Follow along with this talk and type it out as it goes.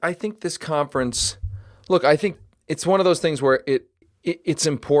I think this conference, look, I think it's one of those things where it's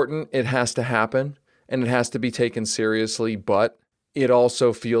important, it has to happen, and it has to be taken seriously, but it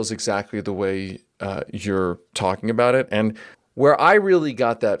also feels exactly the way you're talking about it. And where I really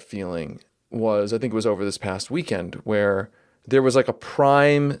got that feeling was, I think it was over this past weekend, where there was like a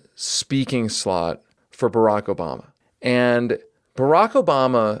prime speaking slot for Barack Obama. And Barack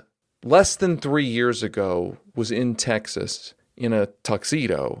Obama, less than 3 years ago, was in Texas in a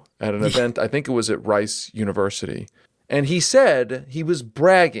tuxedo at an event, I think it was at Rice University. And he said he was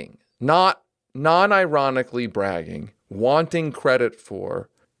bragging, not non-ironically bragging, wanting credit for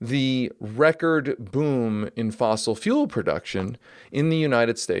the record boom in fossil fuel production in the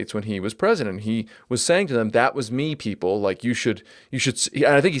United States when he was president. He was saying to them, that was me, people. Like, you should, and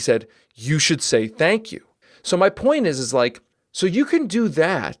I think he said, you should say thank you. So my point is like, so you can do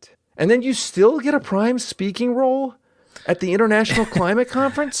that, and then you still get a prime speaking role at the International Climate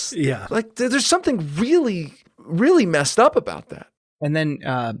Conference? Yeah. Like, there's something really, really messed up about that. And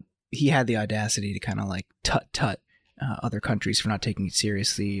then he had the audacity to kind of like tut other countries for not taking it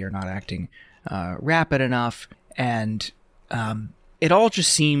seriously or not acting rapid enough. And it all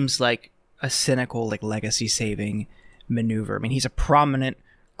just seems like a cynical, like, legacy-saving maneuver. I mean, he's a prominent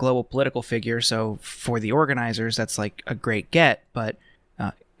global political figure, so for the organizers, that's like a great get. But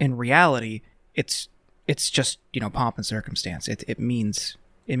in reality, it's just, pomp and circumstance. It means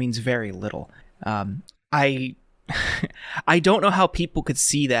very little. I don't know how people could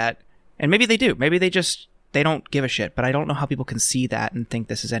see that, and maybe they do. Maybe they don't give a shit. But I don't know how people can see that and think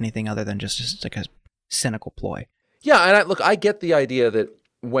this is anything other than just like a cynical ploy. Yeah, and I get the idea that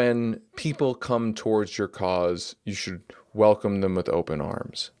when people come towards your cause, you should welcome them with open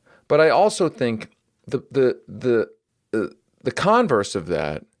arms. But I also think the converse of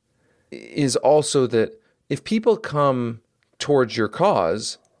that is also that if people come towards your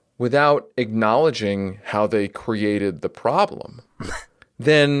cause without acknowledging how they created the problem,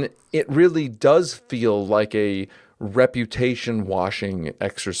 then it really does feel like a reputation washing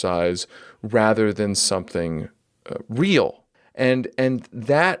exercise rather than something real. And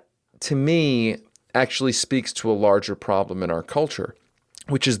that, to me, actually speaks to a larger problem in our culture,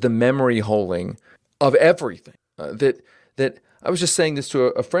 which is the memory holding of everything. That I was just saying this to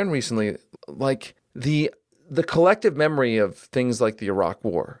a friend recently, like the collective memory of things like the Iraq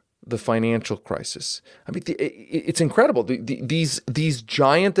War, the financial crisis. I mean, it's incredible. These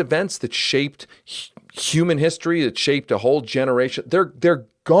giant events that shaped human history, that shaped a whole generation, they're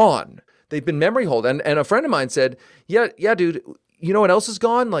gone. They've been memory hold. And a friend of mine said, yeah, dude, you know what else is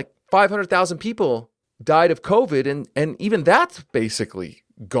gone? Like 500,000 people died of COVID, and even that's basically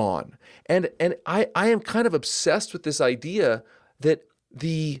gone. And I am kind of obsessed with this idea that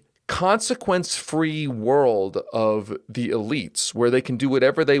the consequence-free world of the elites, where they can do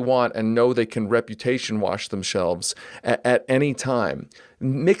whatever they want and know they can reputation wash themselves at any time,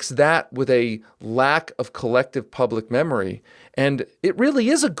 mix that with a lack of collective public memory, and it really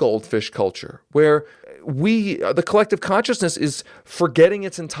is a goldfish culture where the collective consciousness is forgetting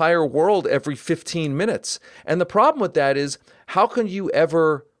its entire world every 15 minutes. And the problem with that is, how can you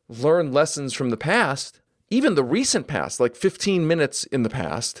ever learn lessons from the past, even the recent past, like 15 minutes in the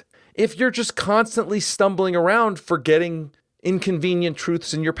past, if you're just constantly stumbling around forgetting inconvenient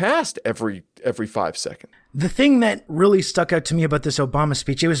truths in your past every 5 seconds? The thing that really stuck out to me about this Obama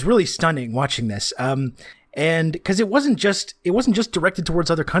speech, it was really stunning watching this. And because it wasn't just directed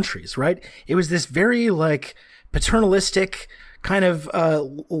towards other countries, right? It was this very like paternalistic kind of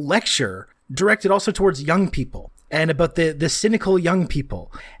lecture directed also towards young people, and about the cynical young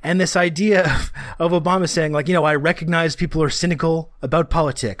people, and this idea of Obama saying, like, I recognize people are cynical about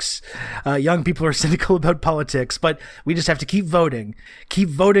politics. Young people are cynical about politics, but we just have to keep voting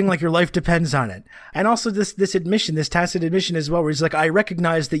like your life depends on it. And also this admission, this tacit admission as well, where he's like, I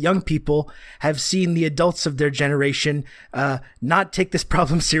recognize that young people have seen the adults of their generation not take this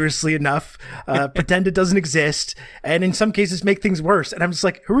problem seriously enough, pretend it doesn't exist, and in some cases make things worse. And I'm just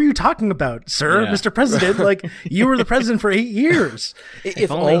like, who are you talking about, sir? Yeah. Mr. President? Like, you were the president for 8 years. If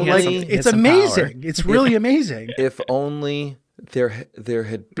only it's amazing. It's really amazing. If only there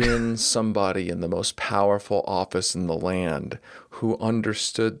had been somebody in the most powerful office in the land who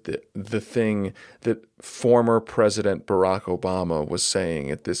understood the thing that former President Barack Obama was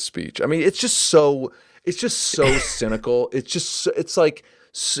saying at this speech. I mean, it's just so cynical. It's like,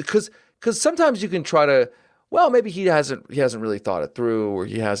 because sometimes you can try to, well, maybe he hasn't really thought it through, or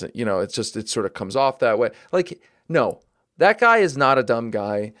he hasn't, it sort of comes off that way. Like, no, that guy is not a dumb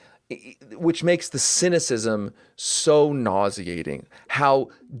guy. which makes the cynicism so nauseating. How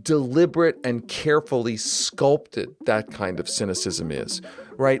deliberate and carefully sculpted that kind of cynicism is,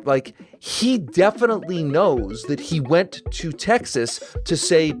 right? Like, he definitely knows that he went to Texas to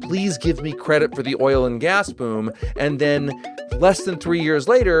say, please give me credit for the oil and gas boom, and then less than 3 years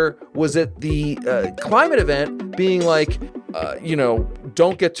later was at the climate event being like,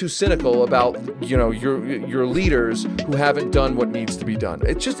 don't get too cynical about, your leaders who haven't done what needs to be done.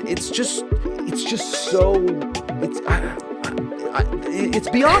 It's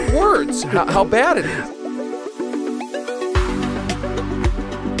beyond words how bad it is.